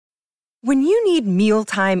When you need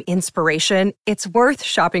mealtime inspiration, it's worth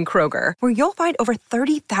shopping Kroger, where you'll find over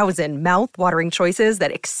 30,000 mouth-watering choices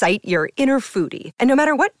that excite your inner foodie. And no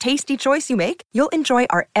matter what tasty choice you make, you'll enjoy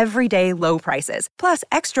our everyday low prices, plus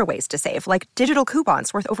extra ways to save, like digital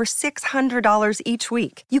coupons worth over $600 each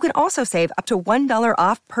week. You can also save up to $1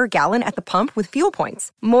 off per gallon at the pump with fuel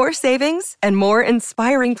points. More savings and more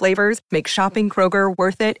inspiring flavors make shopping Kroger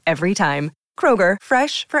worth it every time. Kroger,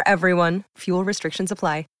 fresh for everyone. Fuel restrictions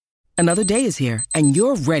apply. Another day is here, and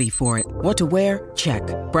you're ready for it. What to wear? Check.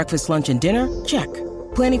 Breakfast, lunch, and dinner? Check.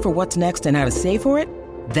 Planning for what's next and how to save for it?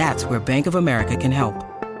 That's where Bank of America can help.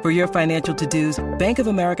 For your financial to-dos, Bank of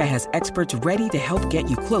America has experts ready to help get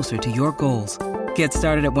you closer to your goals. Get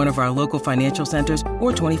started at one of our local financial centers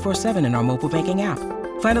or 24/7 in our mobile banking app.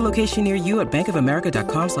 Find a location near you at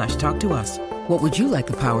bankofamerica.com/talktous. What would you like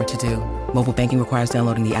the power to do? Mobile banking requires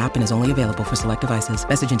downloading the app and is only available for select devices.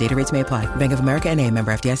 Message and data rates may apply. Bank of America N.A.,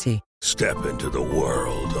 member FDIC. Step into the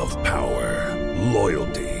world of power,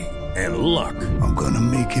 loyalty, and luck. I'm going to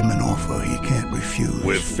make him an offer he can't refuse.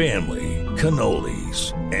 With family,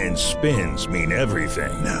 cannolis, and spins mean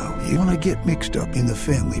everything. Now, you want to get mixed up in the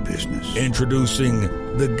family business. Introducing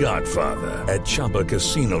The Godfather at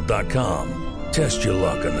ChumbaCasino.com. Test your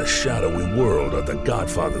luck in the shadowy world of The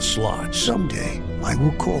Godfather slot. Someday, I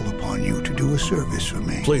will call upon you to do a service for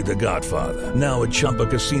me. Play The Godfather, now at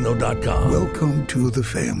ChumbaCasino.com. Welcome to the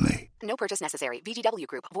family. No purchase necessary. VGW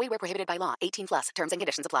Group. Void where prohibited by law. 18 plus. Terms and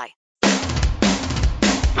conditions apply.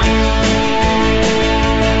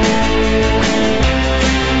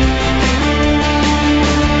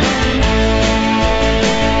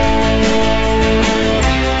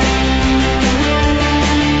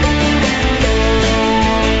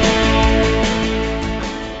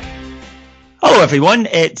 Hello everyone,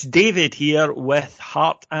 it's David here with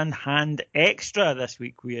Heart and Hand Extra. This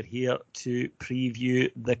week we are here to preview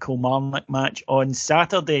the Kilmarnock match on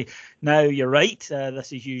Saturday. Now you're right,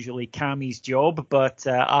 this is usually Cammie's job, but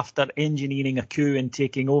after engineering a coup and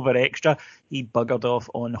taking over Extra, he buggered off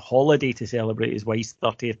on holiday to celebrate his wife's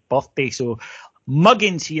 30th birthday. So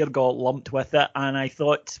Muggins here got lumped with it, and I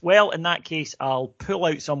thought, well, in that case, I'll pull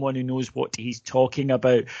out someone who knows what he's talking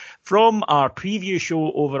about. From our preview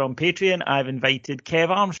show over on Patreon, I've invited Kev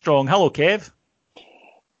Armstrong. Hello, Kev.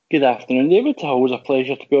 Good afternoon, David. Always a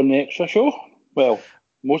pleasure to be on the Extra show. Well,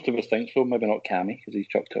 most of us think so, maybe not Cammy, because he's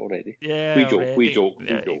chucked it already. Yeah, we joke.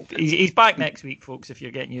 He's back next week, folks, if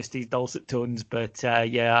you're getting used to his dulcet tones. But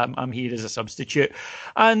I'm here as a substitute.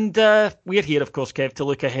 And we're here, of course, Kev, to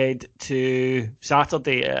look ahead to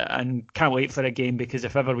Saturday, and can't wait for a game, because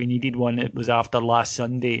if ever we needed one, it was after last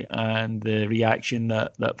Sunday and the reaction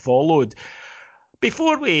that followed.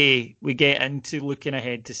 Before we get into looking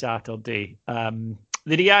ahead to Saturday,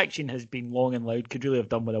 the reaction has been long and loud. Could really have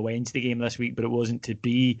done with a Wednesday game this week, but it wasn't to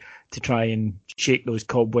be, to try and shake those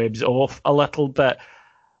cobwebs off a little bit.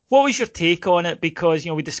 What was your take on it? Because,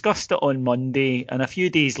 we discussed it on Monday, and a few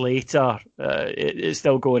days later, it's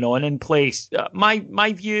still going on in place.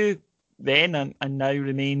 My view then and now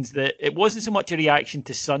remains that it wasn't so much a reaction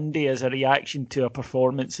to Sunday as a reaction to a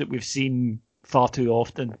performance that we've seen far too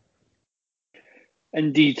often.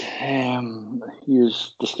 Indeed, you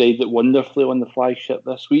described it wonderfully on the flagship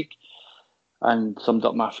this week and summed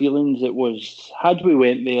up my feelings. It was, had we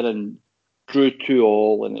went there and drew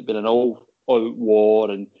 2-2 and it'd been an all-out war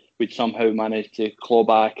and we'd somehow managed to claw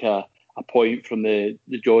back a point from the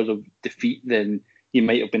jaws of defeat, then you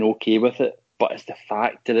might have been okay with it. But it's the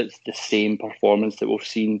fact that it's the same performance that we've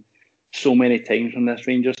seen so many times from this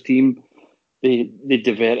Rangers team. They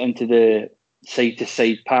divert into the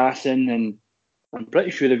side-to-side passing, and I'm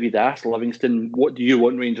pretty sure if you'd asked Livingston, what do you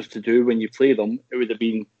want Rangers to do when you play them, it would have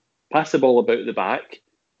been pass the ball about the back,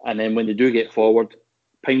 and then when they do get forward,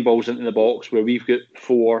 ping balls into the box where we've got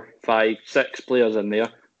 4, 5, 6 players in there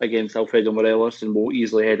against Alfredo Morelos, and we'll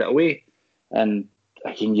easily head it away. And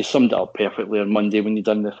again, you summed it up perfectly on Monday when you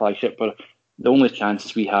done the flagship, but the only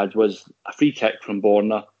chances we had was a free kick from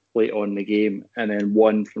Borna late on in the game, and then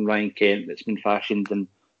one from Ryan Kent that's been fashioned in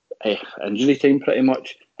injury time pretty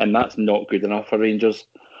much, and that's not good enough for Rangers.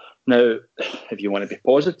 Now, if you want to be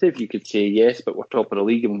positive, you could say yes, but we're top of the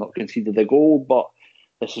league and we've not conceded a goal, but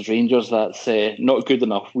this is Rangers, that's not good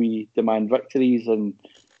enough. We demand victories, and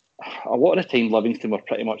a lot of the time Livingston were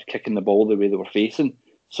pretty much kicking the ball the way they were facing,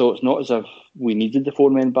 so it's not as if we needed the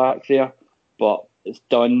 4 men back there, but it's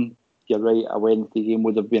done. You're right, a Wednesday game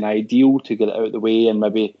would have been ideal to get it out of the way and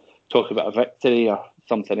maybe talk about a victory or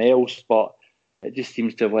something else, but it just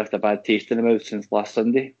seems to have left a bad taste in the mouth since last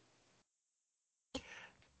Sunday.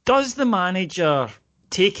 Does the manager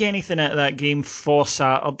take anything out of that game for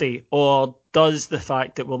Saturday, or does the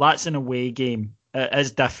fact that, well, that's an away game It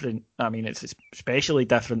is different. I mean, it's especially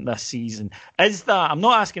different this season. Is that? I'm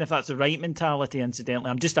not asking if that's the right mentality, incidentally.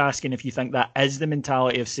 I'm just asking if you think that is the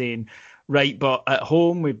mentality of saying, right, but at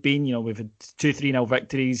home we've had 2-3-0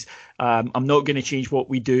 victories. I'm not going to change what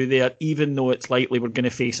we do there, even though it's likely we're going to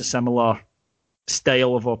face a similar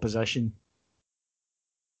style of opposition.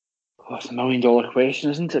 Oh, it's $1 million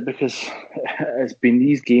question, isn't it? Because it's been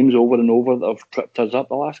these games over and over that have tripped us up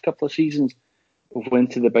the last couple of seasons. We've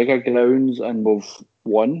went to the bigger grounds and we've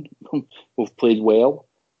won. We've played well.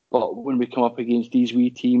 But when we come up against these wee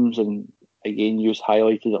teams, and again, you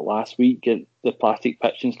highlighted it last week, get the plastic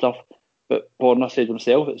pitch and stuff, but Borna said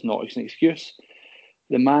himself, it's not an excuse.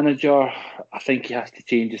 The manager, I think he has to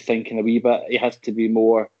change his thinking a wee bit. He has to be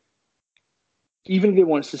more, even if he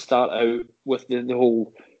wants to start out with the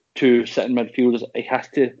whole two sitting midfielders, he has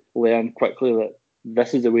to learn quickly that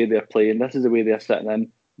this is the way they're playing, this is the way they're sitting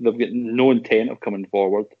in. They've got no intent of coming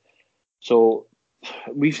forward. So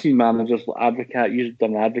we've seen managers like Advocat, you've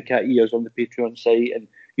done Advocat years on the Patreon site, and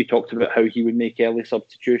you talked about how he would make early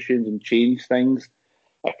substitutions and change things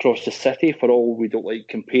across the city. For all we don't like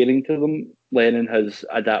comparing to them, Lennon has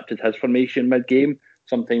adapted his formation mid-game,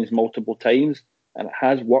 sometimes multiple times, and it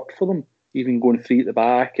has worked for them, even going 3 at the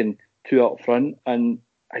back and 2 up front. And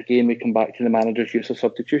again, we come back to the manager's use of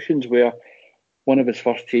substitutions, where one of his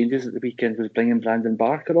first changes at the weekend was bringing Brandon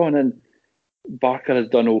Barker on, and Barker has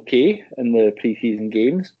done okay in the pre-season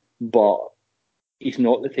games, but he's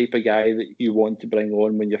not the type of guy that you want to bring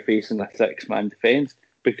on when you're facing a 6-man defence,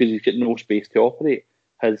 because he's got no space to operate.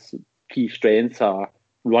 His key strengths are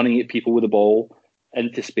running at people with the ball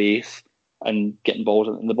into space and getting balls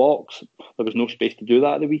in the box. There was no space to do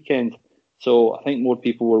that at the weekend. So I think more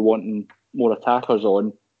people were wanting more attackers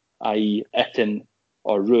on, i.e. Itten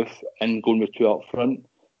or Roof, and going with 2 up front.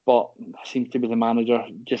 But it seems to be the manager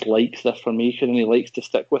just likes this formation and he likes to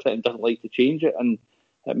stick with it and doesn't like to change it. And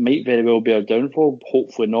it might very well be our downfall.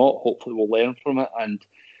 Hopefully not. Hopefully we'll learn from it, and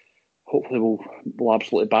hopefully we'll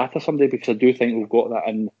absolutely batter somebody, because I do think we've got that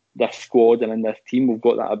in this squad and in this team. We've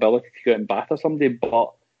got that ability to go out and batter somebody,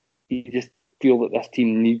 but you just feel that this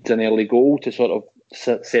team needs an early goal to sort of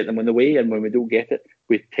set them in the way. And when we don't get it,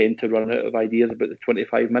 we tend to run out of ideas about the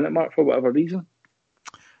 25-minute mark for whatever reason.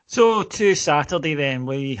 So to Saturday then,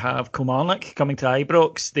 we have Kilmarnock coming to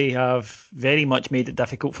Ibrox. They have very much made it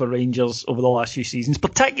difficult for Rangers over the last few seasons,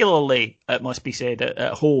 particularly, it must be said,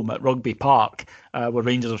 at home at Rugby Park, where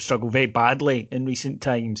Rangers have struggled very badly in recent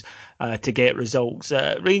times to get results.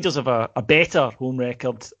 Rangers have a better home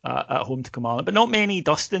record at home to Kilmarnock, but not many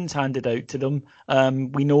dustings handed out to them.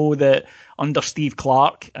 We know that under Steve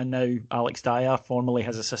Clarke, and now Alex Dyer, formerly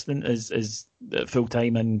his assistant, is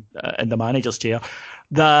full-time in the manager's chair,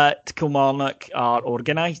 that Kilmarnock are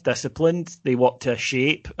organised, disciplined, they work to a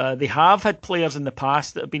shape. They have had players in the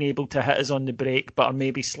past that have been able to hit us on the break, but are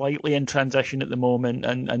maybe slightly in transition at the moment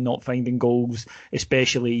and not finding goals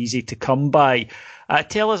especially easy to come by.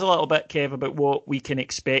 Tell us a little bit, Kev, about what we can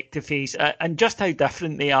expect to face and just how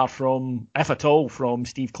different they are from, if at all, from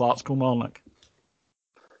Steve Clarke's Kilmarnock.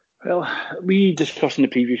 Well, we discussed in the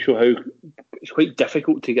previous show how it's quite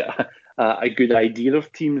difficult to get a good idea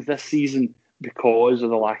of teams this season because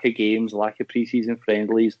of the lack of games, lack of pre-season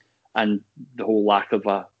friendlies, and the whole lack of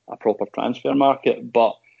a proper transfer market.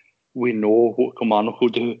 But we know what Kilmarnock will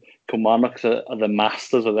do. Kilmarnock are the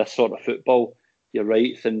masters of this sort of football. You're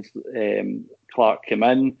right, since Clarke came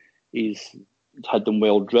in, he's had them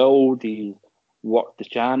well drilled, he's worked the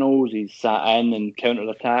channels, he's sat in and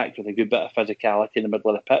counter-attacked with a good bit of physicality in the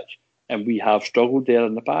middle of the pitch, and we have struggled there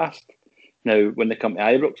in the past. Now, when they come to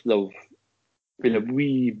Ibrox, they've been a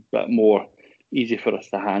wee bit more easy for us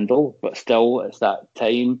to handle, but still it's that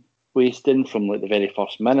time wasting from like the very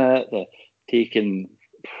first minute, the taking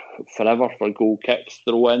forever for goal kicks,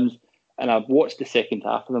 throw-ins. And I've watched the second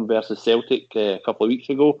half of them versus Celtic a couple of weeks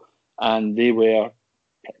ago, and they were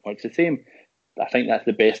pretty much the same. I think that's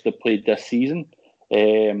the best they've played this season.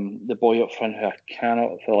 The boy up front, who I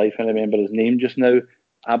cannot for the life of me remember his name just now,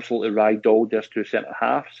 absolutely ragdolled their 2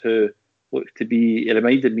 centre-halves, who looks to be, it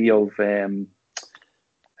reminded me of,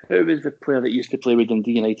 who was the player that used to play with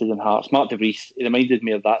Dundee United and Hearts? Mark De Vries. It reminded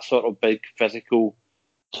me of that sort of big, physical,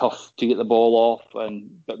 tough to get the ball off,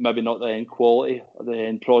 but maybe not the end quality or the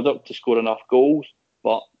end product to score enough goals.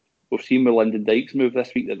 But we've seen with Lyndon Dykes' move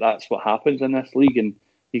this week that that's what happens in this league, and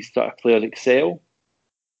these sort of players excel.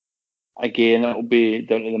 Again, it'll be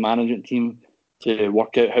down to the management team to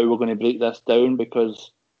work out how we're going to break this down,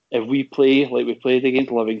 because if we play like we played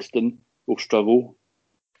against Livingston, we'll struggle.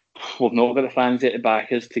 We've not got the fans there to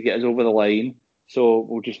back us to get us over the line, so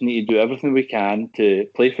we'll just need to do everything we can to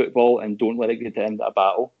play football and don't let it get to the end of a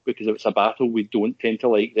battle, because if it's a battle, we don't tend to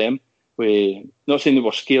like them. not saying that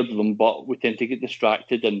we're scared of them, but we tend to get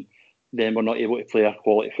distracted and then we're not able to play our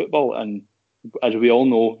quality football. And as we all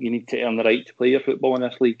know, you need to earn the right to play your football in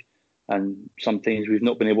this league. And sometimes we've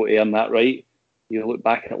not been able to earn that right. You look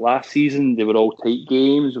back at last season, they were all tight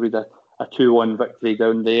games. We had a 2-1 victory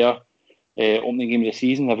down there. Opening game of the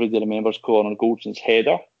season, everybody remembers Connor Goldson's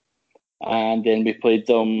header. And then we played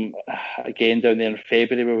them again down there in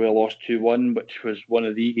February where we lost 2-1, which was one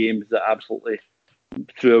of the games that absolutely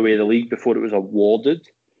threw away the league before it was awarded.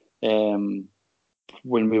 When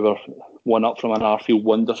we were 1-up from an Arfield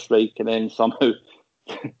wonder strike and then somehow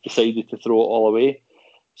decided to throw it all away.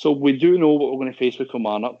 So we do know what we're going to face with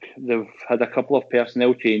Kilmarnock. They've had a couple of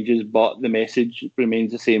personnel changes, but the message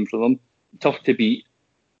remains the same for them. Tough to beat,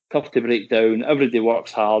 tough to break down. Everybody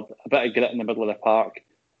works hard, a bit of grit in the middle of the park,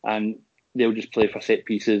 and they'll just play for set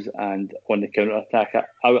pieces and on the counter-attack.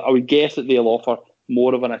 I would guess that they'll offer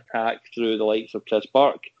more of an attack through the likes of Chris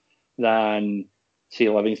Burke than, say,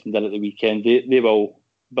 Livingston did at the weekend. They will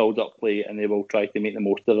build up play and they will try to make the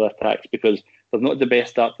most of their attacks because they've not the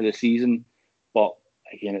best start to the season, but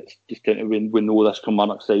again, it's just down to we know this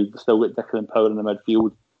Kilmarnock side. They still got Dicker and Power in the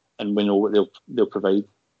midfield, and we know what they'll provide.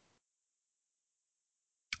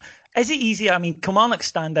 Is it easier? I mean,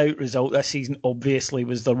 Kilmarnock's standout result this season obviously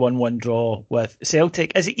was their 1-1 draw with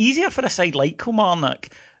Celtic. Is it easier for a side like Kilmarnock,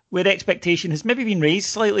 where expectation has maybe been raised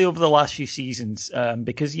slightly over the last few seasons,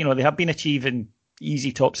 because they have been achieving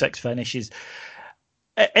easy top 6 finishes?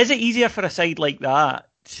 Is it easier for a side like that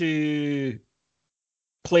to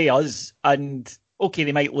play us and? Okay,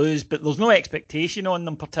 they might lose, but there's no expectation on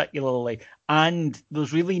them particularly, and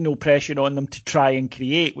there's really no pressure on them to try and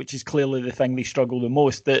create, which is clearly the thing they struggle the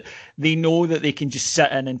most, that they know that they can just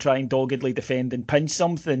sit in and try and doggedly defend and pinch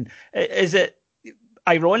something. Is it,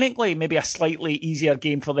 ironically, maybe a slightly easier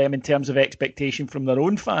game for them in terms of expectation from their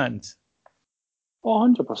own fans?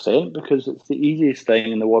 100%, because it's the easiest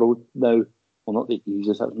thing in the world now. Well, not the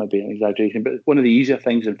easiest, that's maybe an exaggeration, but one of the easier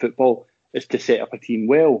things in football is to set up a team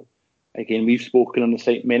well. Again, we've spoken on the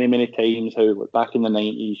site many, many times how back in the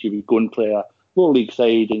 90s you would go and play a lower league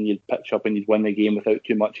side and you'd pitch up and you'd win the game without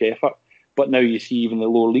too much effort. But now you see even the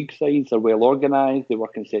lower league sides are well organised, they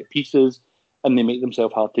work in set pieces and they make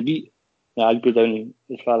themselves hard to beat. Now, I'd go down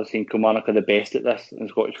as far as saying Kilmarnock are the best at this in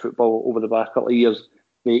Scottish football over the past couple of years.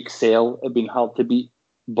 They excel at being hard to beat,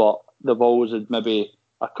 but they've always had maybe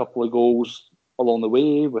a couple of goals along the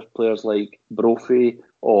way with players like Brophy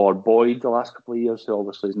or Boyd the last couple of years, who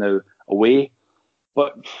obviously is now away.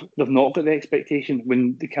 But they've not got the expectation.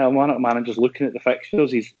 When the Kilmarnock manager's looking at the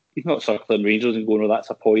fixtures, he's not circling Rangers and going, oh, that's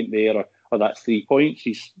a point there, or that's 3 points.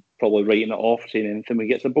 He's probably writing it off, saying anything we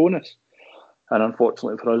get's a bonus. And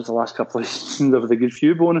unfortunately for us, the last couple of seasons have had a good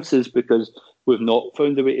few bonuses because we've not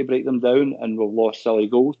found a way to break them down and we've lost silly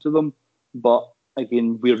goals to them. But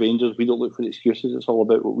again, we're Rangers, we don't look for the excuses. It's all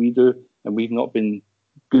about what we do, and we've not been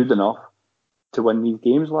good enough to win these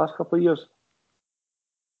games the last couple of years.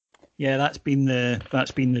 Yeah, that's been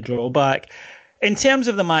the drawback. In terms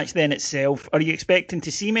of the match then itself, are you expecting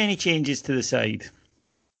to see many changes to the side?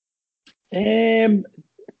 I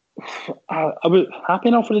was happy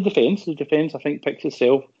enough for the defence. The defence, I think, picks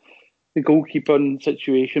itself. The goalkeeper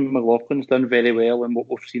situation, McLaughlin's done very well in what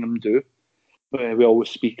we've seen him do. We always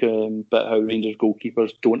speak about how Rangers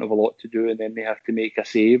goalkeepers don't have a lot to do and then they have to make a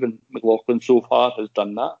save, and McLaughlin so far has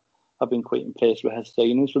done that. I've been quite impressed with his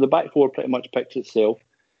signings. So the back four pretty much picks itself.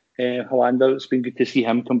 Hollander, it's been good to see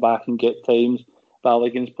him come back and get times.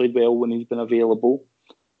 Balogun's played well when he's been available.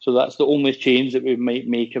 So that's the only change that we might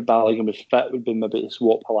make if Balogun was fit, would be maybe to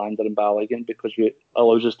swap Hollander and Balogun, because it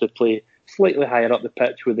allows us to play slightly higher up the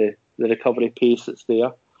pitch with the recovery pace that's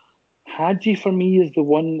there. Hadji, for me, is the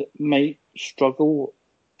one that might struggle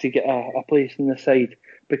to get a place in the side,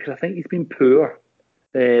 because I think he's been poor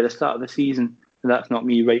the start of the season, and that's not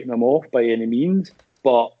me writing him off by any means,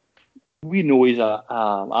 but we know he's a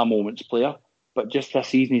moments player, but just this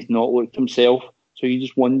season he's not looked himself, so you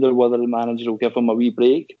just wonder whether the manager will give him a wee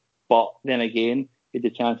break. But then again, he had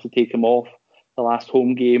the chance to take him off the last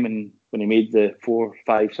home game, and when he made the 4 or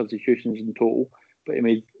 5 substitutions in total, but he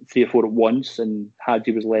made 3 or 4 at once, and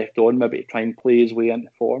Hadji was left on maybe to try and play his way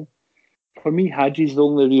into form. For me, Hadji's the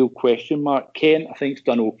only real question mark. Kent, I think, has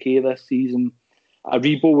done okay this season.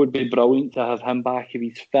 Aribo would be brilliant to have him back if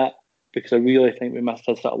he's fit, because I really think we missed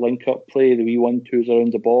a sort of link-up play, the wee 1-2s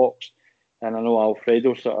around the box. And I know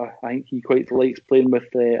Alfredo I think he quite likes playing with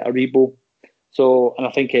Aribo. So, and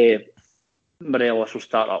I think Morelos will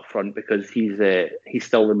start up front because he's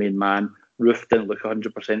still the main man. Roof didn't look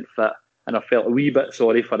 100% fit, and I felt a wee bit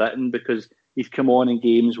sorry for Itten because he's come on in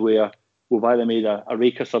games where we've either made a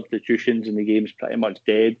rake of substitutions and the game's pretty much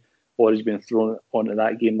dead, or he's been thrown onto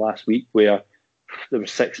that game last week where there were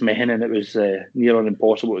 6 men and it was near on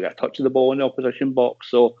impossible to get a touch of the ball in the opposition box.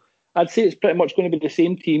 So I'd say it's pretty much going to be the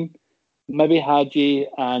same team. Maybe Hadji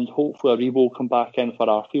and hopefully Aribo will come back in for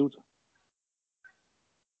Arfield.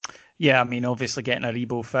 Yeah, I mean, obviously getting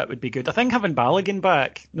Aribo fit would be good. I think having Balogun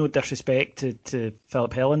back, no disrespect to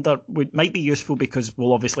Philip Helander, might be useful because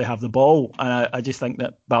we'll obviously have the ball. And I just think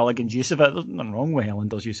that Balogun's use of it, there's nothing wrong with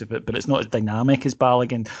Helander's use of it, but it's not as dynamic as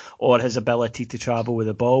Balogun or his ability to travel with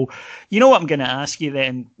the ball. You know what I'm going to ask you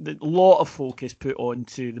then? A lot of focus put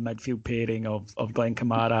onto the midfield pairing of Glenn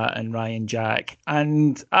Kamara and Ryan Jack.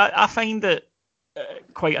 And I find it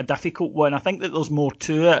quite a difficult one. I think that there's more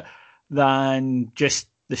to it than just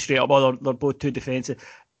the straight up, they're both too defensive.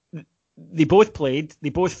 They both played.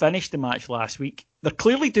 They both finished the match last week. They're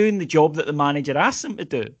clearly doing the job that the manager asked them to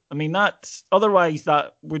do. I mean, otherwise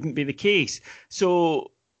that wouldn't be the case.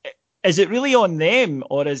 So is it really on them,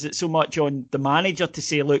 or is it so much on the manager to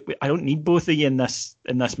say, look, I don't need both of you in this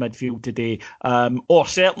midfield today, or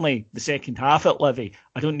certainly the second half at Livy,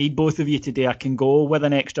 I don't need both of you today. I can go with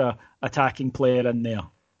an extra attacking player in there.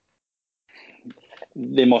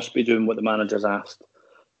 They must be doing what the manager's asked.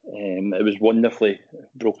 It was wonderfully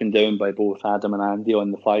broken down by both Adam and Andy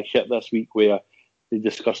on the flagship this week, where they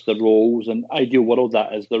discussed the roles. And ideal world,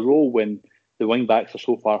 that is the role when the wing backs are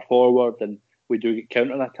so far forward and we do get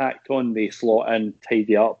counter-attacked on, they slot in,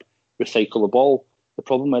 tidy up, recycle the ball. The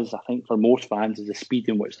problem is, I think, for most fans, is the speed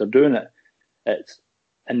in which they're doing it.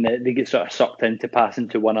 They get sort of sucked into passing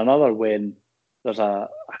to one another when there's a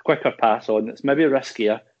quicker pass on that's maybe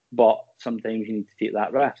riskier, but sometimes you need to take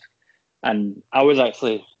that risk. And I was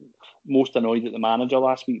actually most annoyed at the manager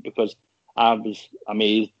last week because I was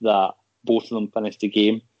amazed that both of them finished the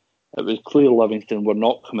game. It was clear Livingston were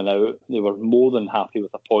not coming out. They were more than happy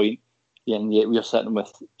with a point. And yet we were sitting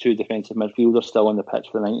with two defensive midfielders still on the pitch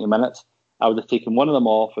for 90 minutes. I would have taken one of them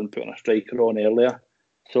off and put a striker on earlier.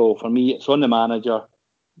 So for me, it's on the manager.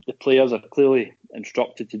 The players are clearly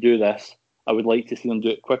instructed to do this. I would like to see them do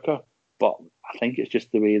it quicker, but I think it's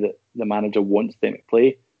just the way that the manager wants them to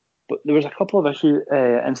play. But there was a couple of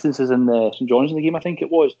instances in the St John's game, I think it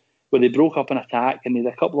was, where they broke up an attack and they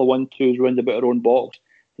had a couple of 1-2s round about our own box.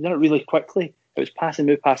 They did it really quickly. It was pass and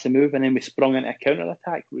move, and then we sprung into a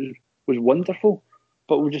counter-attack, which was wonderful.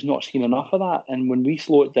 But we're just not seeing enough of that. And when we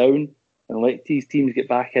slow it down and let these teams get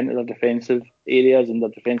back into their defensive areas and their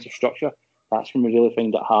defensive structure, that's when we really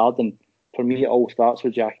find it hard. And for me, it all starts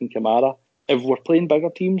with Jack and Kamara. If we're playing bigger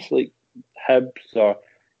teams like Hibs or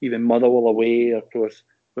even Motherwell away or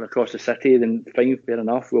going across the city, then fine, fair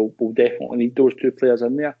enough. We'll definitely need those two players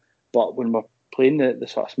in there. But when we're playing the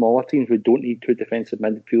sort of smaller teams, we don't need two defensive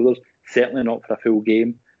midfielders, certainly not for a full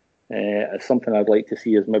game. It's something I'd like to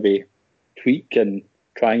see is maybe tweak and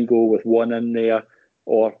try and go with one in there,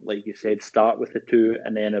 or like you said, start with the two,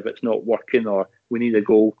 and then if it's not working or we need a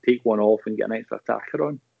goal, take one off and get an extra attacker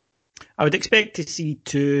on. I would expect to see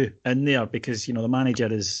two in there because, the manager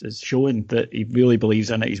is showing that he really believes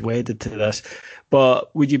in it. He's wedded to this.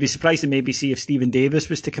 But would you be surprised to maybe see if Stephen Davis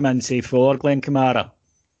was to come in, say, for Glenn Kamara?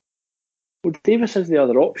 Well, Davis is the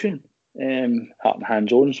other option.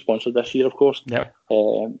 Hands-on, sponsored this year, of course. Yeah.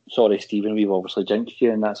 Sorry, Stephen, we've obviously jinxed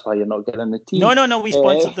you, and that's why you're not getting the team. No. We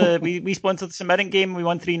sponsored we sponsored the St Mirren game. We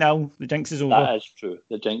won 3-0. The jinx is over. That is true.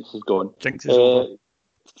 The jinx is gone. Jinx is over.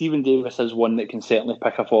 Stephen Davis is one that can certainly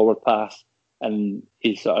pick a forward pass, and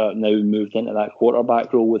he's now moved into that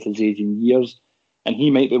quarterback role with his age and years. And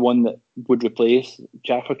he might be one that would replace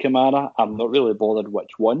Jack or Kamara. I'm not really bothered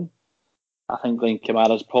which one. I think Glenn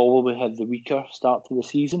Kamara's probably had the weaker start to the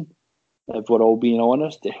season, if we're all being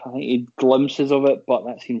honest. I think he had glimpses of it, but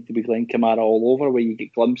that seems to be Glenn Kamara all over, where you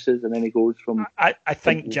get glimpses and then he goes from... I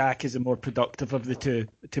think Jack is the more productive of the two,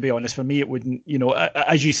 to be honest. For me, it wouldn't,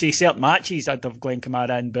 as you say, certain matches I'd have Glenn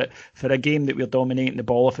Kamara in, but for a game that we're dominating the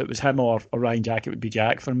ball, if it was him or Ryan Jack, it would be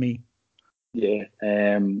Jack for me. Yeah,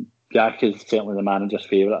 Jack is certainly the manager's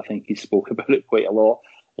favourite. I think he spoke about it quite a lot.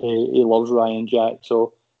 He loves Ryan Jack,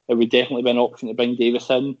 so it would definitely be an option to bring Davis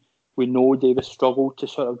in. We know Davis struggled to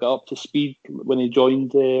sort of get up to speed when he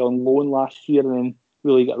joined on loan last year, and then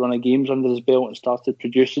really got a run of games under his belt and started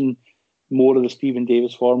producing more of the Stephen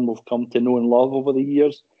Davis form we've come to know and love over the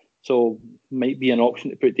years. So might be an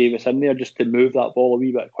option to put Davis in there just to move that ball a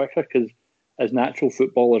wee bit quicker, because as natural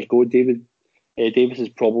footballers go, Davis is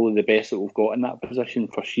probably the best that we've got in that position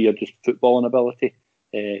for sheer just footballing ability.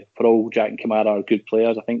 For all Jack and Kamara are good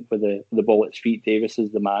players, I think with the ball at his feet, Davis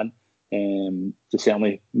is the man to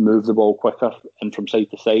certainly move the ball quicker and from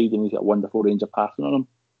side to side, and he's got a wonderful range of passing on him.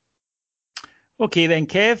 Okay then,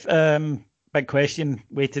 Kev, big question,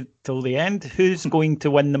 waited till the end. Who's going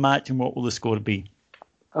to win the match and what will the score be?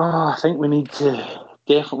 I think we need to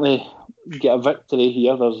definitely get a victory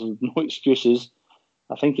here. There's no excuses.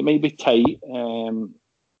 I think it might be tight, and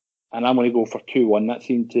I'm going to go for 2-1. That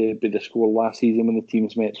seemed to be the score last season when the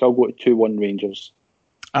teams met, so I'll go to 2-1 Rangers.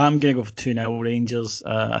 I'm going to go for 2-0 Rangers.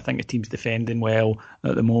 I think the team's defending well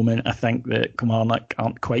at the moment. I think that Kilmarnock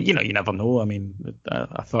aren't quite, you never know. I mean,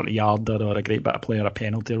 a 30-yarder or a great bit of play or a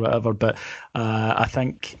penalty or whatever. But I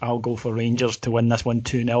think I'll go for Rangers to win this one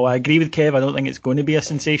 2-0. I agree with Kev. I don't think it's going to be a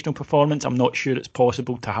sensational performance. I'm not sure it's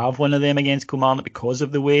possible to have one of them against Kilmarnock because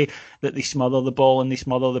of the way that they smother the ball and they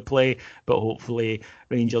smother the play. But hopefully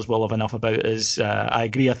Rangers will have enough about us. I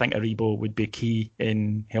agree. I think Aribo would be key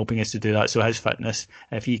in helping us to do that. So his fitness,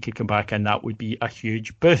 if he could come back in, that would be a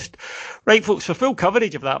huge boost. Right, folks, for full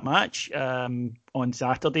coverage of that match on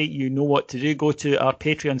Saturday, you know what to do. Go to our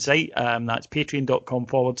Patreon site. That's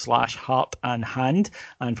patreon.com/heart and hand.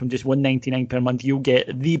 And from just $1.99 per month, you'll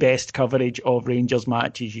get the best coverage of Rangers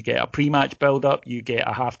matches. You get a pre-match build-up, you get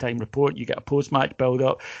a half-time report, you get a post-match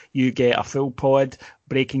build-up, you get a full pod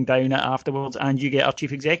breaking down it afterwards, and you get our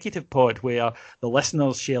chief executive pod where the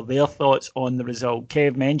listeners share their thoughts on the result.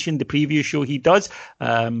 Kev mentioned the preview show he does.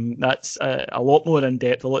 That's a lot more in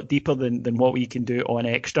depth, a lot deeper than what we can do on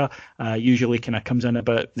Extra. Usually kind of comes in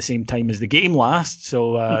about the same time as the game lasts,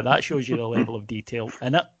 so that shows you the level of detail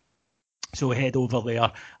in it. So head over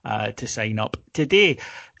there to sign up today.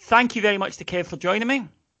 Thank you very much to Kev for joining me.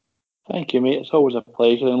 Thank you, mate. It's always a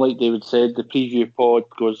pleasure. And like David said, the preview pod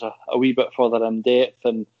goes a wee bit further in depth,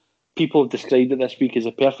 and people have described it this week as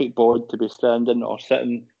a perfect pod to be standing or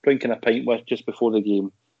sitting, drinking a pint with just before the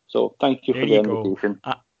game. So thank you for the invitation.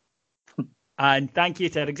 And thank you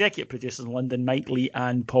to our executive producers in London, Mike Lee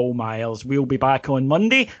and Paul Myers. We'll be back on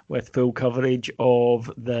Monday with full coverage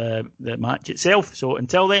of the match itself. So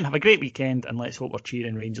until then, have a great weekend, and let's hope we're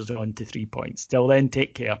cheering Rangers on to 3 points. Till then,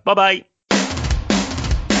 take care. Bye-bye.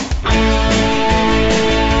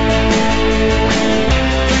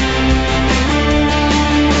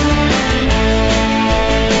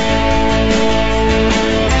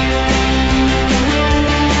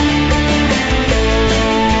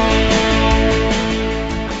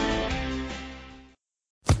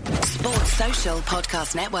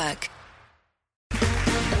 Podcast Network.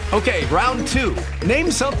 Okay, round 2.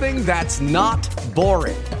 Name something that's not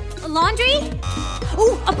boring. A laundry?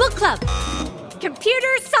 Ooh, a book club. Computer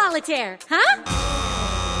solitaire, huh?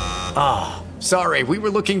 Ah, sorry, we were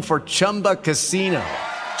looking for Chumba Casino.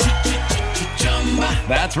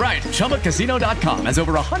 That's right, ChumbaCasino.com has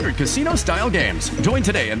over 100 casino-style games. Join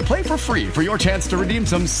today and play for free for your chance to redeem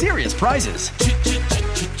some serious prizes.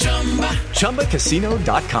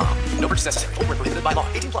 ChumbaCasino.com. No purchase necessary. Void where prohibited by law.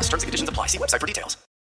 18+. Terms and conditions apply. See website for details.